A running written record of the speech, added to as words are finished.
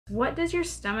What does your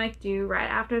stomach do right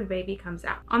after the baby comes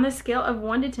out? On the scale of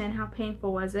 1 to 10, how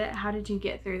painful was it? How did you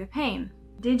get through the pain?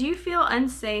 Did you feel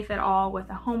unsafe at all with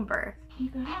a home birth? You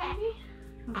got it,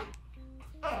 baby?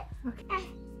 Okay.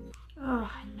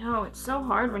 Oh, I know, it's so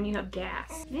hard when you have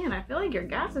gas. Man, I feel like your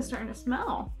gas is starting to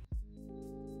smell.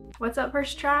 What's up,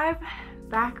 First Tribe?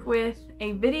 Back with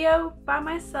a video by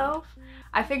myself.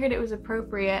 I figured it was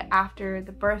appropriate after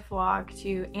the birth vlog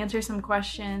to answer some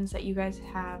questions that you guys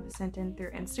have sent in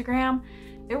through Instagram.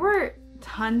 There were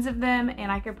tons of them and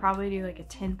I could probably do like a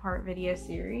 10-part video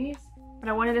series. But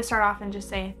I wanted to start off and just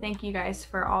say thank you guys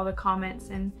for all the comments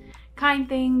and kind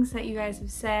things that you guys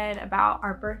have said about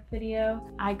our birth video.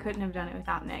 I couldn't have done it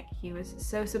without Nick. He was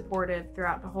so supportive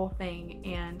throughout the whole thing,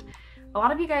 and a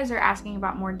lot of you guys are asking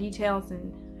about more details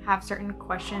and have certain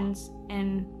questions.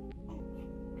 And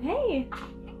hey,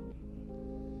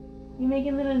 you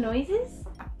making little noises?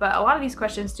 But a lot of these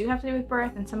questions do have to do with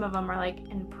birth, and some of them are like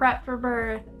in prep for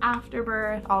birth, after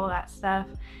birth, all of that stuff.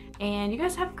 And you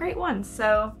guys have great ones,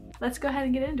 so let's go ahead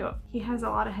and get into it. He has a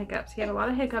lot of hiccups. He had a lot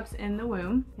of hiccups in the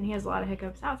womb, and he has a lot of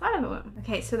hiccups outside of the womb.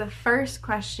 Okay, so the first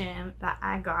question that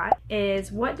I got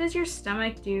is, what does your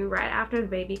stomach do right after the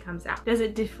baby comes out? Does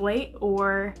it deflate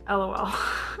or LOL?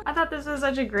 I thought this was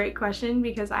such a great question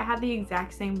because I had the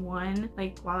exact same one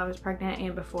like while I was pregnant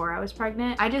and before I was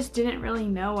pregnant. I just didn't really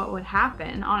know what would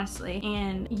happen, honestly.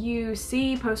 And you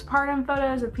see postpartum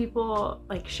photos of people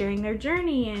like sharing their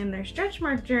journey and their stretch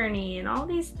mark journey and all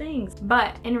these things.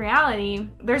 But in reality,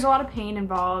 there's a lot of pain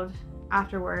involved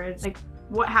afterwards. Like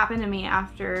what happened to me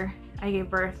after I gave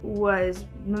birth was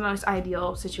the most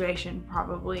ideal situation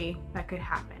probably that could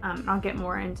happen. I'll get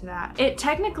more into that. It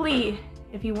technically,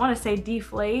 if you want to say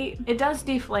deflate, it does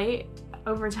deflate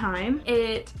over time.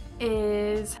 It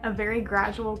is a very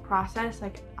gradual process.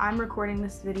 Like I'm recording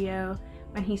this video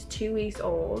when he's 2 weeks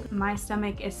old. My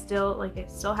stomach is still like, it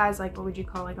still has like, what would you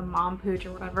call like a mom pooch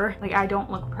or whatever. Like I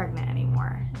don't look pregnant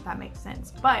anymore, if that makes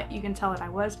sense. But you can tell that I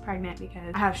was pregnant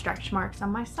because I have stretch marks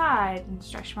on my side and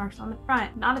stretch marks on the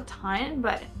front. Not a ton,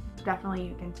 but definitely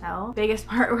you can tell. Biggest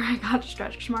part where I got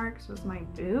stretch marks was my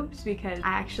boobs, because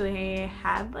I actually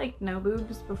had like no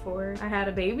boobs before I had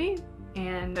a baby,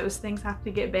 and those things have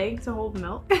to get big to hold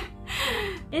milk.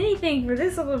 Anything for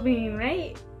this little bean,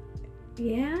 right?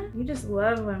 Yeah, you just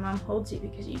love when mom holds you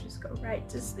because you just go right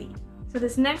to sleep. So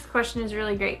this next question is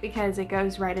really great because it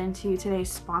goes right into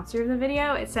today's sponsor of the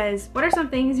video. It says, what are some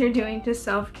things you're doing to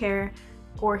self-care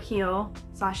or heal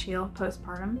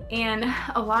postpartum? And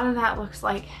a lot of that looks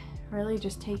like really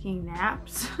just taking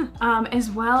naps, as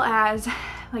well as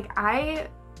like I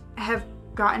have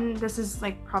gotten, this is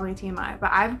like probably TMI,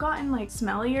 but I've gotten like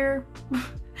smellier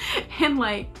and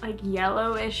like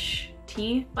yellowish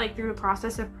teeth like through the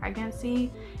process of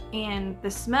pregnancy. And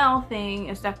the smell thing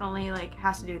is definitely like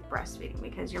has to do with breastfeeding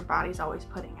because your body's always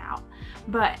putting out.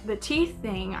 But the teeth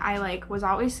thing, I like was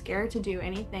always scared to do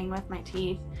anything with my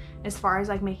teeth as far as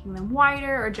like making them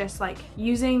whiter or just like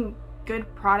using good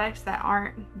products that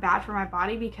aren't bad for my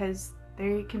body, because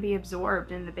they can be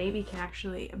absorbed and the baby can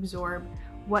actually absorb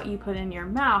what you put in your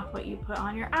mouth, what you put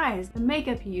on your eyes, the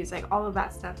makeup you use, like all of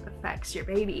that stuff affects your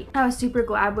baby. I was super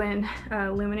glad when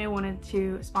Lumina wanted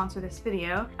to sponsor this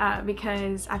video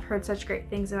because I've heard such great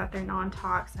things about their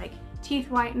non-tox like teeth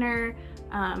whitener,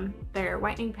 their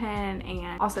whitening pen,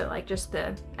 and also like just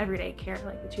the everyday care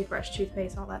like the toothbrush,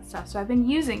 toothpaste, all that stuff. So I've been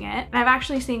using it and I've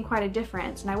actually seen quite a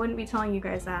difference, and I wouldn't be telling you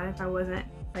guys that if I wasn't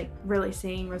like really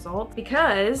seeing results,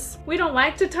 because we don't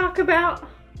like to talk about,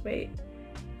 wait,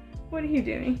 what are you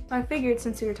doing? So I figured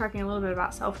since we were talking a little bit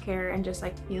about self-care and just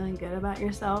like feeling good about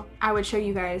yourself, I would show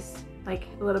you guys like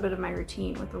a little bit of my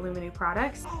routine with the Lumina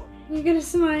products. You gonna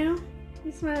smile?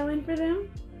 You smiling for them?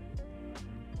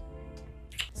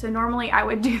 So normally I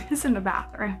would do this in the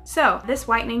bathroom. So this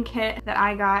whitening kit that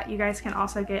I got, you guys can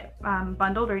also get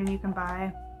bundled, or you can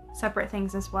buy separate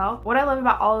things as well. What I love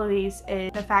about all of these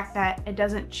is the fact that it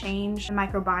doesn't change the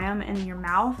microbiome in your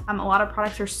mouth. A lot of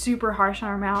products are super harsh on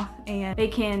our mouth and they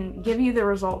can give you the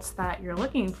results that you're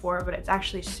looking for, but it's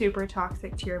actually super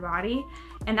toxic to your body.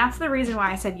 And that's the reason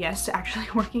why I said yes to actually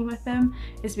working with them,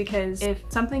 is because if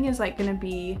something is like gonna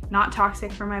be not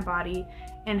toxic for my body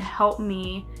and help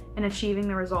me in achieving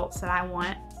the results that I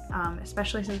want,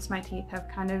 especially since my teeth have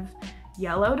kind of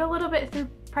yellowed a little bit through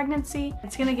pregnancy,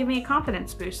 it's gonna give me a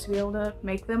confidence boost to be able to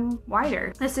make them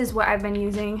whiter. This is what I've been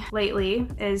using lately,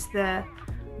 is the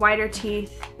whiter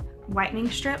teeth whitening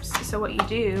strips. So what you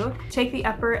do, take the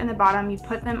upper and the bottom, you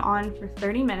put them on for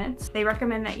 30 minutes. They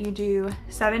recommend that you do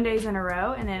 7 days in a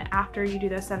row, and then after you do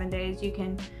those 7 days, you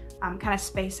can kind of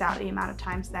space out the amount of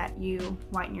times that you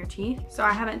whiten your teeth. So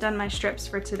I haven't done my strips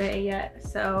for today yet,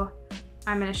 so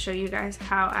I'm gonna show you guys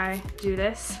how I do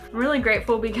this. I'm really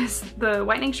grateful because the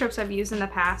whitening strips I've used in the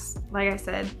past, like I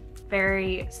said,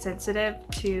 very sensitive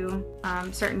to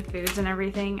certain foods and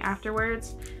everything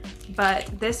afterwards. But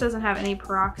this doesn't have any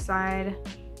peroxide.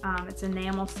 It's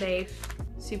enamel safe,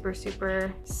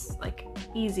 super like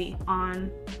easy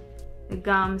on the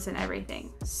gums and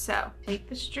everything. So take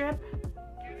the strip,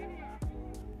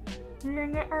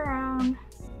 bring it around.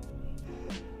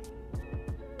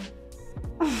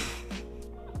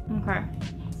 Okay,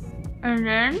 and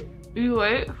then you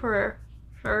wait for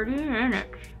 30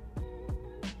 minutes.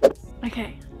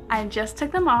 Okay, I just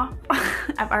took them off.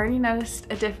 I've already noticed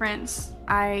a difference.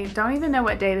 I don't even know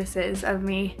what day this is of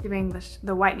me doing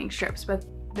the whitening strips, but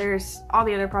there's all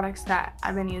the other products that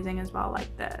I've been using as well,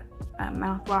 like the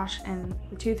mouthwash and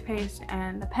the toothpaste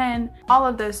and the pen, all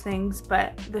of those things.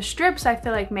 But the strips I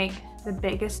feel like make the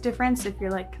biggest difference if you're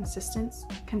like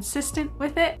consistent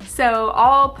with it. So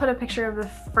I'll put a picture of the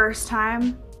first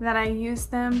time that I used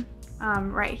them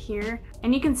right here,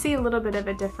 and you can see a little bit of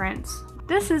a difference.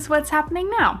 This is what's happening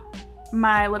now.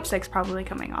 My lipstick's probably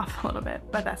coming off a little bit,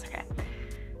 but that's okay.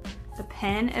 The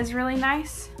pen is really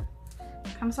nice.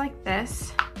 It comes like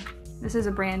this. This is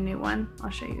a brand new one.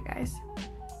 I'll show you guys.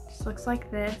 Just looks like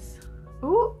this.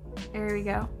 Ooh, there we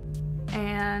go.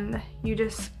 And you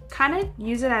just kind of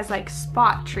use it as like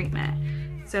spot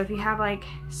treatment. So if you have like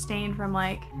stain from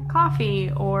like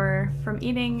coffee or from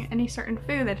eating any certain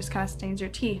food that just kind of stains your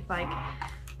teeth, like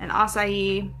an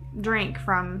acai drink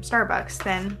from Starbucks,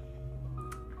 then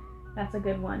that's a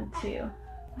good one too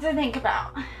to think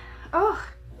about. Oh,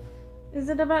 is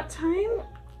it about time?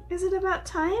 Is it about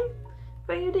time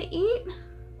for you to eat?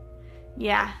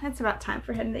 Yeah, it's about time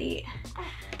for him to eat.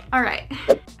 All right.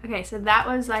 Okay, so that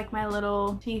was like my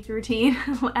little teeth routine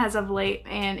as of late.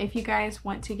 And if you guys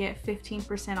want to get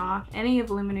 15% off any of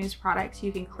Luminou's products,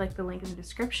 you can click the link in the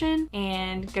description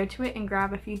and go to it and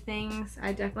grab a few things.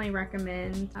 I definitely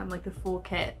recommend like the full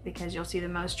kit because you'll see the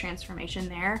most transformation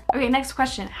there. Okay, next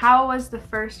question. How was the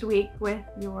first week with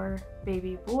your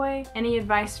baby boy? Any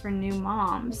advice for new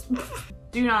moms?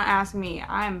 Do not ask me.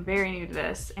 I'm very new to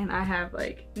this and I have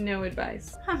like no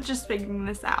advice. I'm just figuring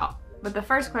this out. But the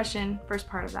first question, first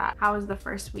part of that, how was the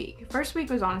first week? First week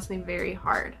was honestly very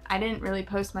hard. I didn't really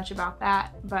post much about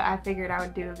that, but I figured I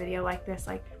would do a video like this,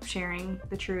 like sharing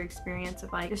the true experience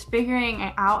of like just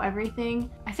figuring out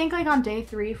everything. I think like on day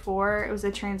 3, 4, it was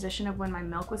a transition of when my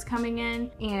milk was coming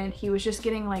in and he was just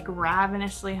getting like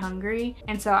ravenously hungry.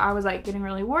 And so I was like getting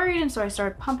really worried, and so I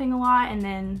started pumping a lot, and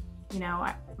then, you know,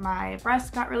 my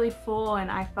breast got really full and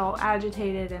I felt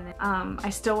agitated, and I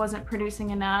still wasn't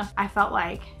producing enough. I felt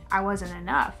like I wasn't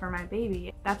enough for my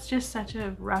baby. That's just such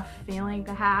a rough feeling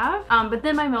to have. But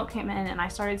then my milk came in and I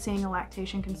started seeing a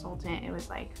lactation consultant. It was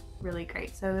like really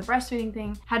great. So the breastfeeding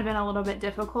thing had been a little bit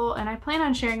difficult, and I plan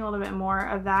on sharing a little bit more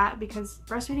of that because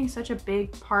breastfeeding is such a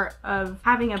big part of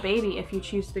having a baby if you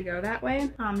choose to go that way.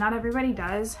 Not everybody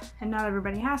does and not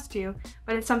everybody has to,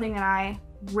 but it's something that I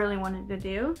really wanted to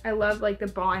do. I love like the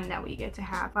bond that we get to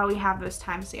have while we have those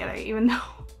times together, even though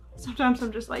sometimes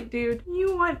I'm just like, dude,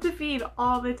 you want to feed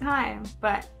all the time.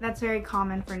 But that's very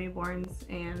common for newborns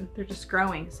and they're just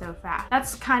growing so fast.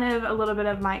 That's kind of a little bit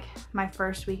of my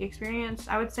first week experience.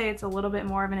 I would say it's a little bit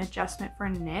more of an adjustment for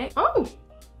Nick. Oh,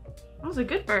 that was a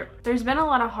good burp. There's been a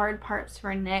lot of hard parts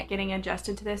for Nick getting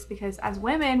adjusted to this because as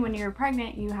women, when you're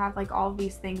pregnant, you have like all of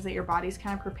these things that your body's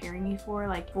kind of preparing you for,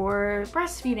 like for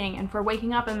breastfeeding and for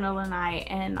waking up in the middle of the night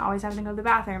and always having to go to the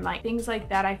bathroom. Like things like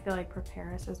that I feel like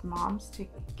prepare us as moms to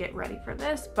get ready for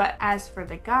this. But as for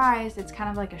the guys, it's kind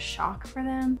of like a shock for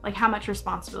them, like how much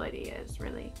responsibility it is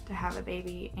really to have a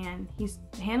baby. And he's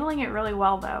handling it really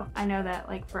well though. I know that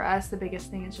like for us, the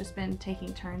biggest thing has just been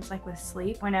taking turns like with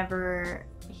sleep. Whenever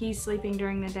he's sleeping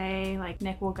during the day, like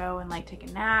Nick will go and like take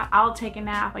a nap. I'll take a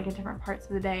nap like at different parts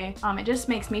of the day. It just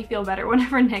makes me feel better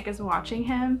whenever Nick is watching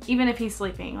him, even if he's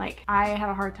sleeping. Like I have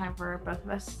a hard time for both of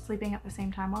us sleeping at the same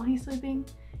time while he's sleeping,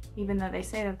 even though they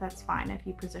say that that's fine if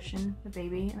you position the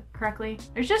baby correctly.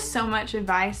 There's just so much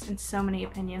advice and so many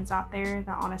opinions out there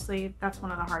that honestly, that's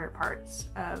one of the harder parts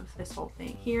of this whole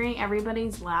thing. Hearing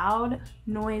everybody's loud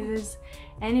noises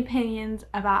and opinions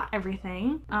about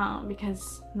everything,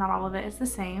 because not all of it is the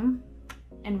same.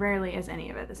 And rarely is any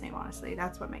of it the same, honestly.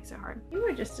 That's what makes it hard. You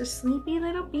are just a sleepy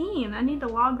little bean. I need to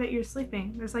log that you're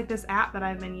sleeping. There's like this app that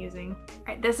I've been using. All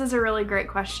right, this is a really great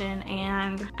question,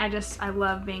 and I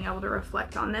love being able to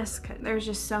reflect on this because there's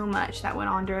just so much that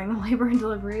went on during the labor and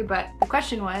delivery. But the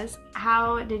question was,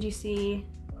 how did you see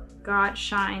God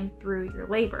shine through your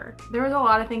labor? There was a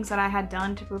lot of things that I had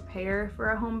done to prepare for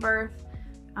a home birth.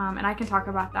 And I can talk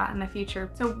about that in the future.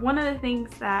 So one of the things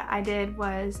that I did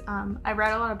was I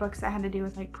read a lot of books that had to do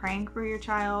with like praying for your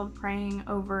child, praying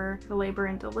over the labor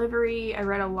and delivery. I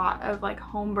read a lot of like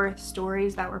home birth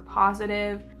stories that were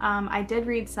positive. I did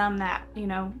read some that, you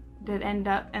know, did end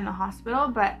up in the hospital,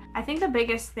 but I think the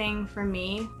biggest thing for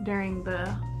me during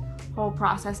the whole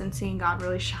process and seeing God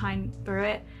really shine through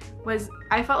it was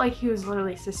I felt like he was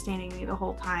literally sustaining me the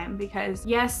whole time, because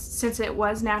yes, since it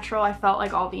was natural, I felt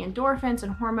like all the endorphins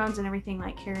and hormones and everything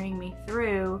like carrying me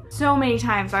through. So many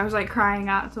times I was like crying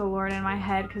out to the Lord in my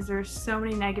head because there's so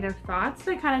many negative thoughts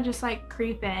that kind of just like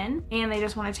creep in and they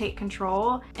just want to take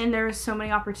control. And there was so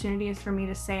many opportunities for me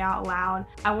to say out loud,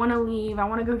 I want to leave, I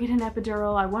want to go get an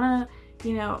epidural, I want to,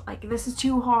 you know, like this is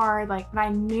too hard. Like, but I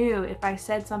knew if I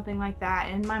said something like that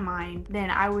in my mind,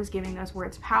 then I was giving those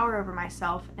words power over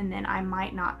myself, and then I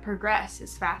might not progress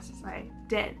as fast as I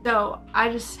did. So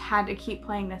I just had to keep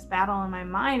playing this battle in my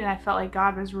mind, and I felt like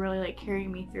God was really like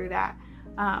carrying me through that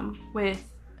with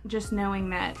just knowing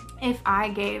that if I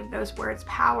gave those words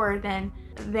power, then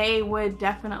they would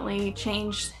definitely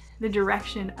change the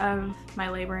direction of my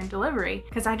labor and delivery,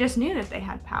 because I just knew that they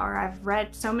had power. I've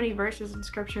read so many verses in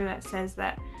scripture that says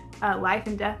that life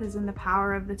and death is in the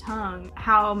power of the tongue,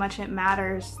 how much it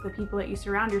matters the people that you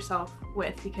surround yourself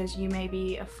with, because you may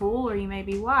be a fool or you may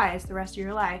be wise the rest of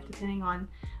your life, depending on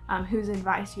whose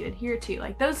advice you adhere to.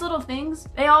 Like those little things,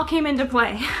 they all came into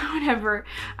play whenever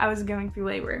I was going through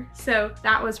labor. So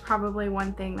that was probably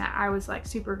one thing that I was like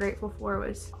super grateful for,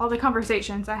 was all the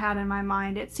conversations I had in my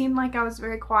mind. It seemed like I was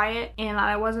very quiet and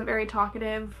I wasn't very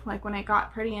talkative, like when it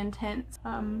got pretty intense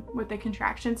with the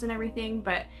contractions and everything,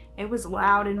 but it was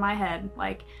loud in my head,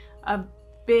 like a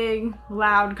big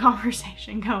loud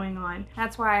conversation going on.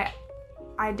 That's why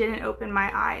I didn't open my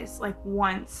eyes like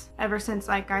once ever since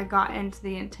like I got into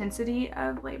the intensity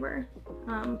of labor.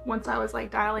 Once I was like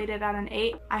dilated at an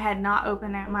 8, I had not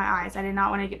opened my eyes. I did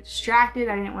not want to get distracted.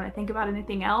 I didn't want to think about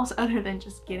anything else other than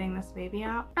just getting this baby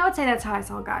out. I would say that's how I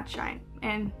saw God shine,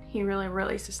 and he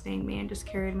really sustained me and just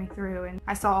carried me through, and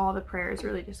I saw all the prayers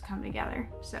really just come together.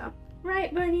 So,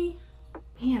 right, buddy?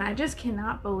 Man, I just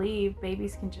cannot believe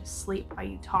babies can just sleep while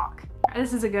you talk.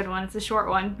 This is a good one. It's a short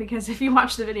one, because if you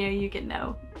watch the video, you can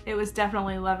know. It was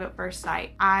definitely love at first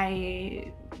sight.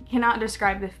 I cannot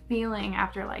describe the feeling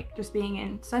after like just being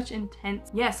in such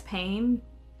intense, yes, pain,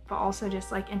 but also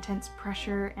just like intense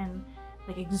pressure and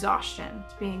like exhaustion.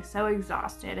 Just being so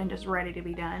exhausted and just ready to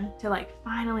be done, to like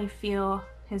finally feel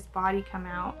his body come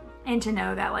out, and to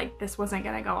know that like this wasn't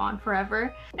gonna go on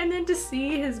forever, and then to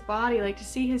see his body, like to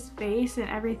see his face and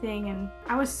everything. And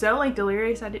I was so like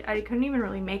delirious, I couldn't even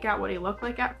really make out what he looked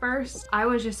like at first. I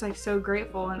was just like so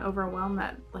grateful and overwhelmed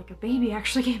that like a baby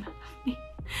actually came out of me.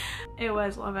 It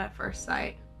was love at first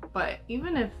sight. But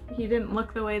even if he didn't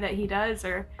look the way that he does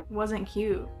or wasn't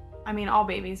cute, I mean, all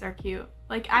babies are cute.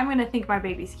 Like, I'm gonna think my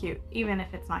baby's cute, even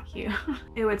if it's not cute.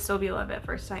 It would still be love at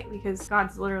first sight, because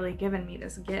God's literally given me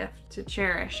this gift to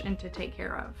cherish and to take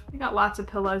care of. We got lots of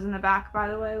pillows in the back, by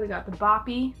the way. We got the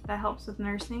boppy that helps with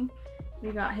nursing.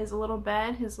 We got his little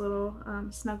bed, his little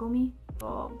snuggle me,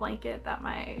 little blanket that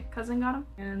my cousin got him,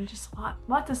 and just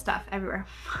lots of stuff everywhere.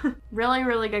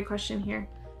 Really good question here.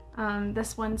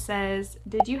 This one says,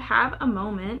 did you have a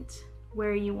moment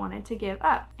where you wanted to give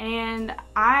up? And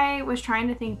I was trying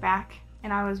to think back,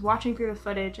 and I was watching through the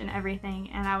footage and everything,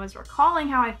 and I was recalling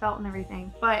how I felt and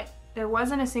everything, but there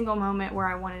wasn't a single moment where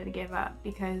I wanted to give up,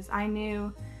 because I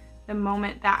knew the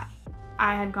moment that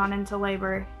I had gone into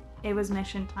labor, it was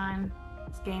mission time,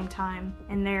 it's game time,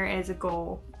 and there is a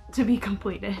goal to be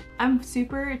completed. I'm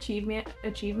super achievement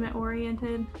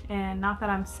oriented, and not that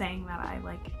I'm saying that I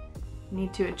like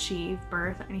need to achieve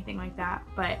birth or anything like that,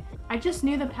 but I just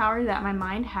knew the power that my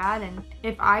mind had, and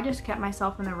if I just kept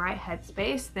myself in the right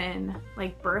headspace, then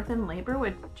like birth and labor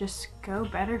would just go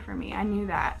better for me. I knew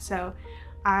that. So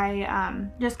I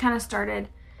just kind of started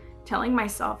telling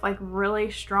myself like really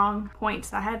strong points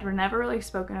that I had never really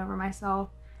spoken over myself,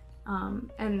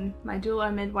 and my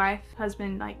doula, midwife,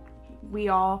 husband, like we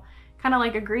all kind of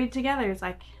like agreed together. It's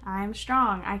like, I'm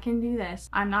strong, I can do this.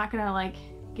 I'm not gonna like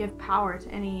give power to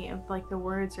any of like the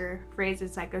words or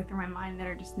phrases that go through my mind that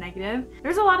are just negative.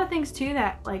 There's a lot of things too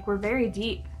that like were very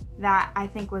deep that I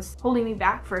think was holding me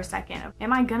back for a second.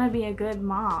 Am I gonna be a good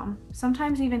mom?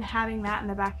 Sometimes even having that in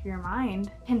the back of your mind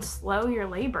can slow your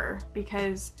labor,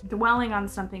 because dwelling on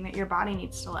something that your body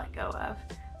needs to let go of.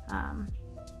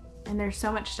 And there's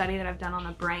so much study that I've done on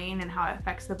the brain and how it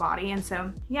affects the body. And so,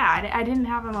 yeah, I didn't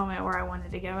have a moment where I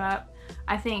wanted to give up.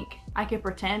 I think I could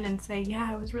pretend and say,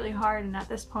 yeah, it was really hard, and at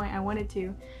this point I wanted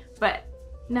to. But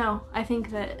no, I think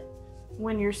that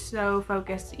when you're so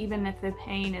focused, even if the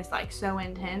pain is like so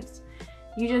intense,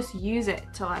 You just use it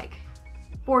to like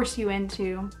force you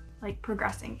into like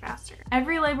progressing faster.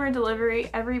 Every labor and delivery,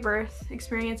 every birth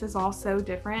experience is all so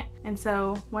different. And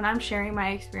so when I'm sharing my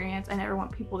experience, I never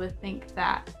want people to think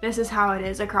that this is how it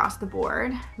is across the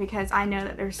board, because I know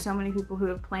that there's so many people who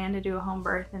have planned to do a home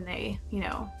birth and they, you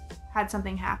know, had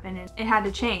something happen and it had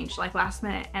to change like last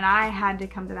minute. And I had to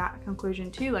come to that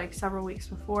conclusion too, like several weeks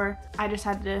before. I just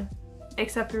had to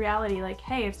accept the reality, like,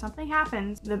 hey, if something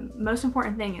happens, the most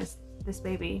important thing is this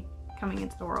baby coming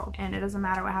into the world. And it doesn't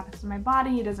matter what happens to my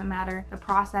body, it doesn't matter the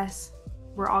process,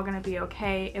 we're all gonna be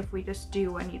okay if we just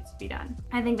do what needs to be done.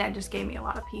 I think that just gave me a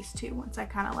lot of peace too, once I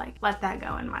kind of like let that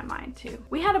go in my mind too.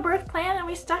 We had a birth plan and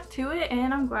we stuck to it,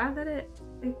 and I'm glad that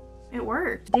it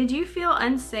worked. Did you feel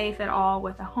unsafe at all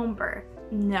with a home birth?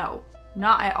 No,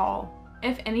 not at all.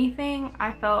 If anything,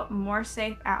 I felt more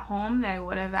safe at home than I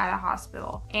would have at a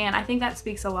hospital. And I think that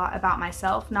speaks a lot about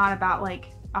myself, not about like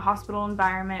a hospital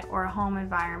environment or a home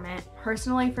environment.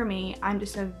 Personally for me, I'm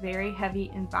just a very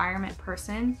heavy environment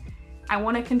person. I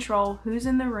want to control who's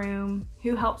in the room,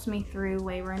 who helps me through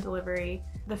labor and delivery,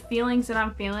 the feelings that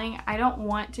I'm feeling. I don't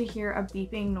want to hear a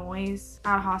beeping noise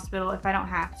at a hospital if I don't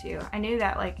have to. I knew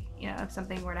that, like, you know, if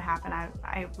something were to happen,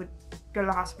 I would go to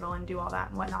the hospital and do all that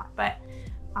and whatnot. But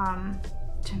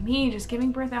to me, just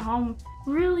giving birth at home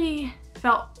really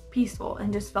felt peaceful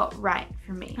and just felt right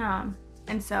for me.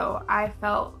 And so I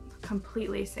felt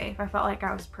completely safe. I felt like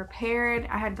I was prepared.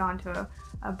 I had gone to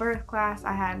a birth class.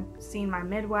 I had seen my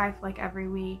midwife like every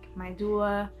week, my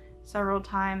doula several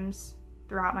times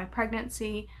throughout my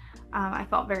pregnancy. I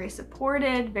felt very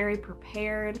supported, very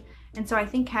prepared. And so I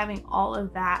think having all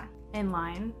of that in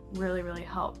line really, really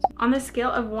helped. On the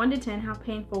scale of 1 to 10, how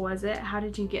painful was it? How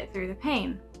did you get through the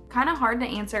pain? Kind of hard to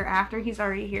answer after he's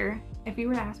already here. If you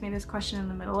were to ask me this question in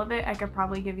the middle of it, I could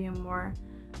probably give you a more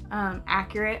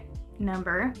accurate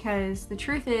number, because the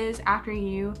truth is, after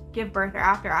you give birth, or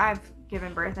after I've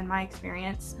given birth in my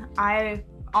experience, I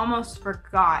almost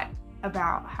forgot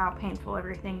about how painful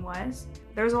everything was.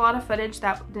 There was a lot of footage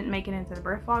that didn't make it into the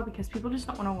birth vlog because people just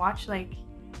don't want to watch like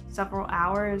several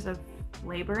hours of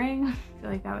laboring. I feel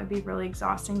like that would be really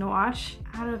exhausting to watch.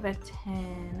 Out of a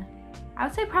 10, I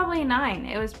would say probably a 9.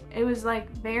 It was like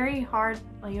very hard,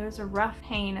 like it was a rough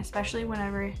pain, especially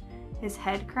whenever his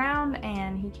head crowned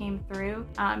and he came through.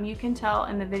 You can tell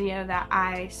in the video that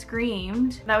I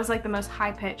screamed. That was like the most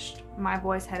high-pitched my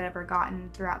voice had ever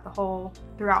gotten throughout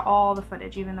all the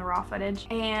footage, even the raw footage.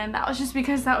 And that was just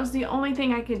because that was the only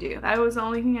thing I could do. That was the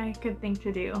only thing I could think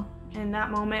to do in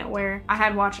that moment, where I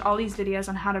had watched all these videos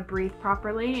on how to breathe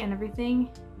properly and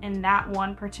everything. In that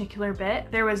one particular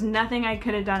bit, there was nothing I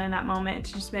could have done in that moment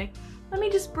to just be like, let me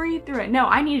just breathe through it. No,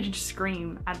 I needed to just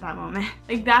scream at that moment.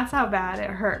 Like, that's how bad it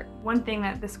hurt. One thing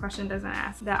that this question doesn't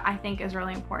ask that I think is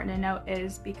really important to note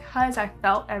is, because I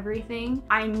felt everything,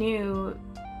 I knew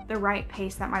the right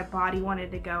pace that my body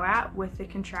wanted to go at with the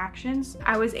contractions.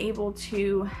 I was able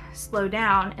to slow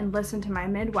down and listen to my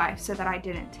midwife so that I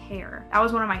didn't tear. That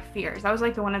was one of my fears. That was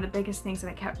like one of the biggest things that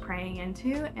I kept praying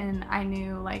into, and I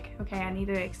knew, like, okay, I need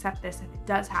to accept this if it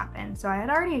does happen. So I had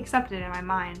already accepted in my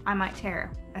mind I might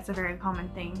tear. That's a very common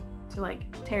thing, to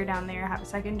like tear down there, have a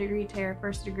 2nd degree tear,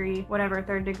 1st degree, whatever,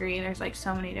 3rd degree. There's like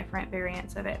so many different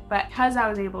variants of it. But because I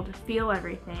was able to feel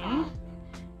everything,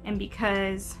 and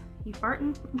because you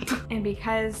farting? And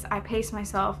because I paced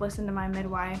myself, listened to my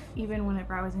midwife, even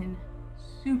whenever I was in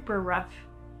super rough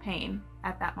pain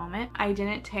at that moment, I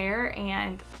didn't tear,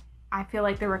 and I feel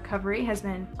like the recovery has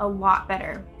been a lot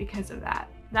better because of that.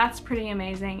 That's pretty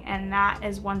amazing, and that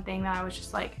is one thing that I was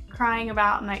just like crying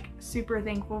about and like super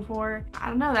thankful for. I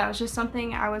don't know, that was just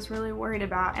something I was really worried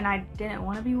about, and I didn't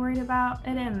want to be worried about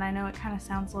it. And I know it kind of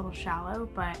sounds a little shallow,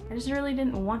 but I just really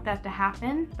didn't want that to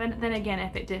happen. But then again,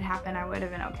 if it did happen, I would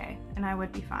have been okay, and I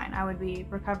would be fine. I would be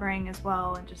recovering as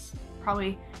well, and just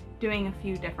probably doing a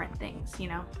few different things, you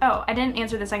know? Oh, I didn't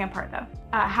answer the second part though.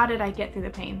 How did I get through the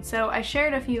pain? So I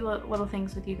shared a few little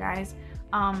things with you guys.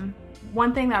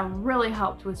 One thing that really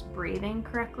helped was breathing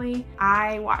correctly.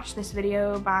 I watched this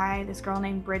video by this girl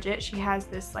named Bridget. She has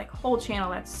this like whole channel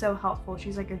that's so helpful.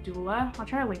 She's like a doula. I'll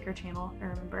try to link her channel if I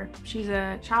remember. She's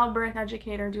a childbirth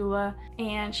educator doula,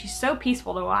 and she's so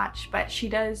peaceful to watch, but she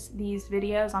does these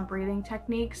videos on breathing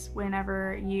techniques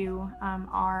whenever you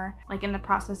are like in the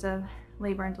process of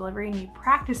labor and delivery, and you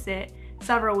practice it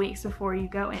several weeks before you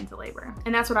go into labor.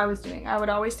 And that's what I was doing. I would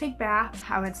always take baths.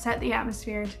 I would set the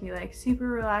atmosphere to be like super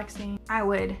relaxing. I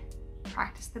would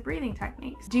practice the breathing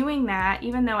techniques. Doing that,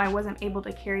 even though I wasn't able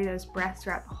to carry those breaths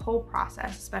throughout the whole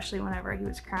process, especially whenever he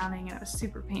was crowning and it was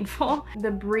super painful, the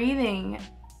breathing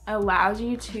allows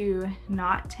you to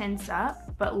not tense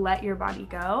up but let your body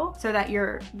go, so that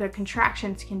the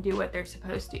contractions can do what they're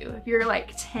supposed to. If you're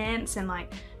like tense and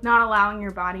like not allowing your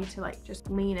body to like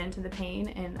just lean into the pain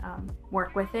and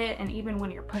work with it, and even when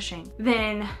you're pushing,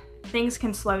 then things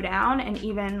can slow down and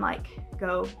even like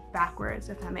go backwards,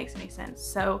 if that makes any sense.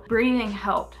 So breathing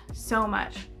helped so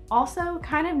much. Also,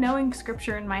 kind of knowing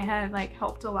scripture in my head like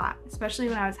helped a lot, especially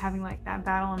when I was having like that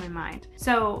battle in my mind.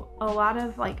 So a lot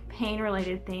of like pain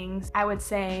related things, I would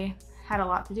say, had a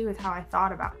lot to do with how I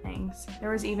thought about things.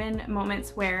 There was even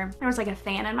moments where there was like a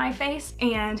fan in my face,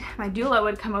 and my doula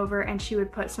would come over and she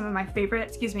would put some of my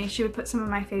favorite,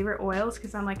 oils,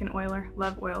 because I'm like an oiler,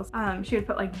 love oils. She would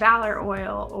put like Valor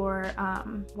oil or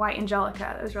White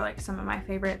Angelica. Those are like some of my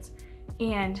favorites.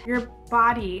 And your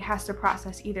body has to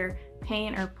process either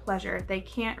pain or pleasure. You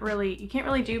can't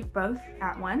really do both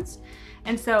at once.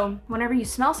 And so whenever you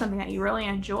smell something that you really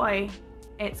enjoy,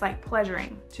 it's like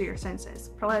pleasuring to your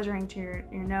senses, pleasuring to your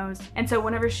nose. And so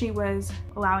whenever she was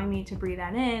allowing me to breathe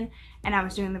that in, and I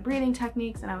was doing the breathing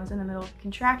techniques and I was in the middle of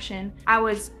contraction, I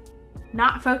was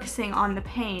not focusing on the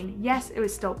pain. Yes, it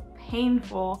was still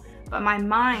painful, but my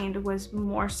mind was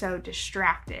more so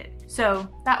distracted. So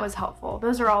that was helpful.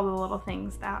 Those are all the little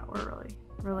things that were really,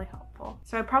 really helpful.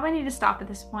 So I probably need to stop at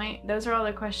this point. Those are all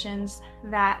the questions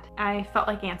that I felt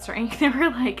like answering. There were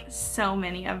like so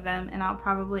many of them, and I'll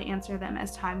probably answer them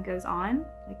as time goes on,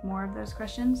 like more of those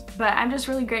questions. But I'm just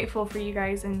really grateful for you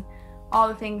guys and all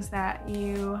the things that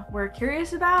you were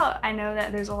curious about. I know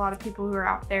that there's a lot of people who are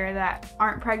out there that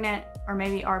aren't pregnant, or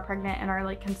maybe are pregnant and are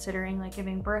like considering like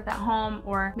giving birth at home,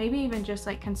 or maybe even just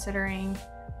like considering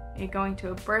going to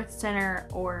a birth center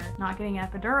or not getting an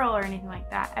epidural or anything like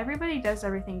that. Everybody does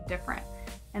everything different.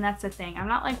 And that's the thing. I'm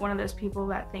not like one of those people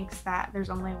that thinks that there's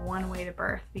only one way to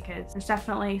birth, because there's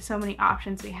definitely so many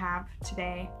options we have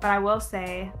today. But I will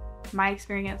say my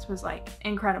experience was like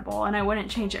incredible, and I wouldn't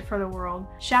change it for the world.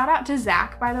 Shout out to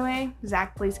Zach, by the way.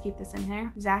 Zach, please keep this in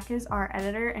here. Zach is our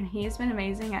editor, and he has been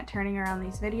amazing at turning around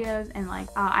these videos. And like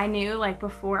I knew like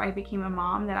before I became a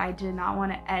mom that I did not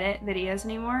want to edit videos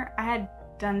anymore. I had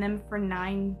done them for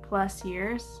 9+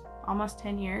 years, almost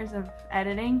 10 years of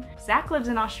editing. Zach lives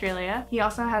in Australia. He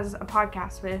also has a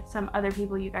podcast with some other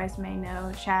people you guys may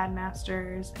know, Chad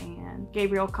Masters and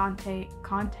Gabriel Conte.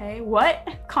 Conti.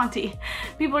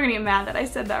 People are gonna get mad that I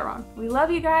said that wrong. We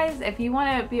love you guys. If you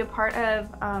want to be a part of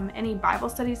any Bible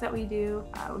studies that we do,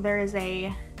 there is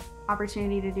a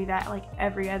opportunity to do that like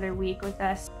every other week with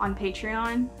us on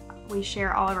Patreon. We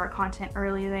share all of our content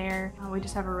early there. We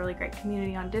just have a really great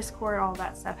community on Discord. All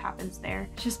that stuff happens there.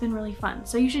 It's just been really fun.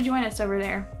 So you should join us over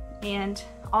there. And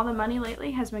all the money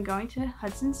lately has been going to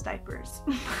Hudson's diapers.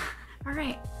 All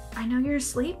right, I know you're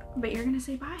asleep, but you're gonna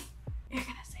say bye. You're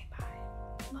gonna say bye.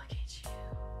 Look at you.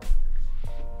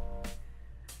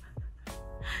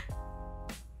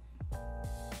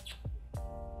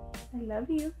 I love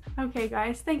you. Okay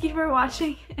guys, thank you for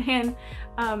watching, and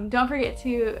don't forget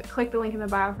to click the link in the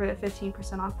bio for the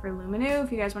 15% off for Luminu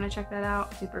if you guys want to check that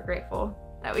out. Super grateful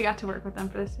that we got to work with them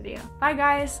for this video. Bye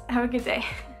guys, have a good day.